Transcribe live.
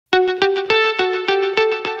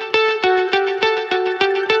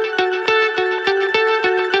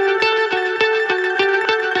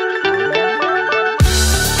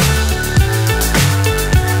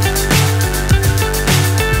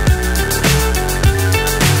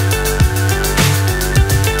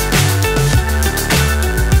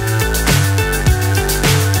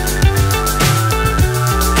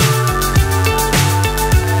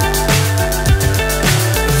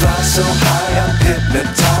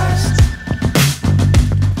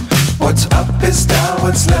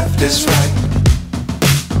what's left is right.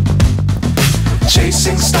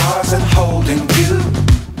 Chasing stars and holding you.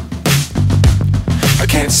 I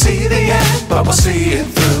can't see the end, but we'll see it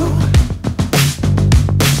through.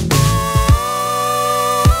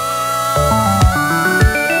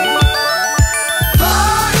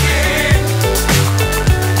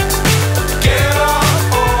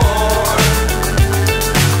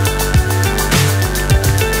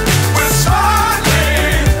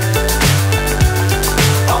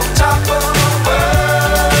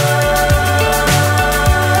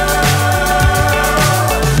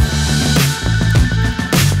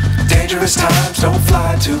 Times don't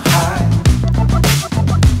fly too high.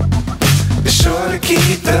 Be sure to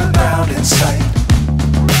keep the ground in sight.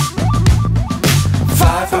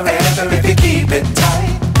 Fly forever if you keep it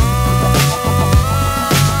tight.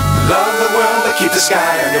 Love the world but keep the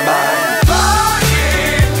sky on your mind.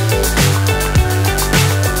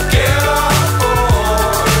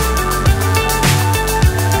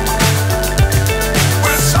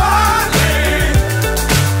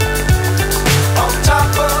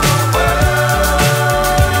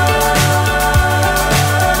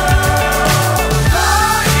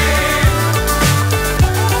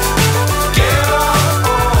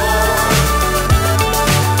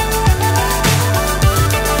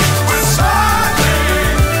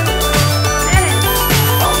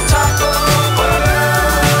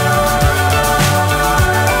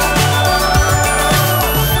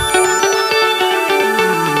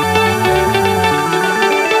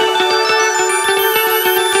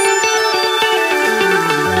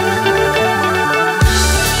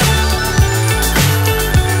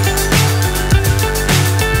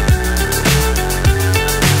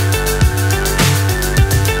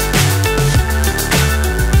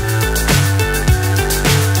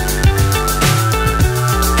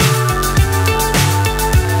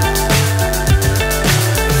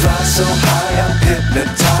 So high I'm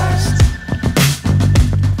hypnotized.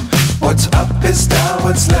 What's up is down,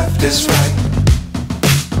 what's left is right.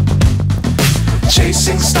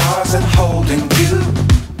 Chasing stars and holding you.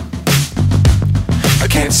 I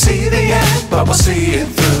can't see the end, but we'll see it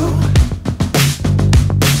through.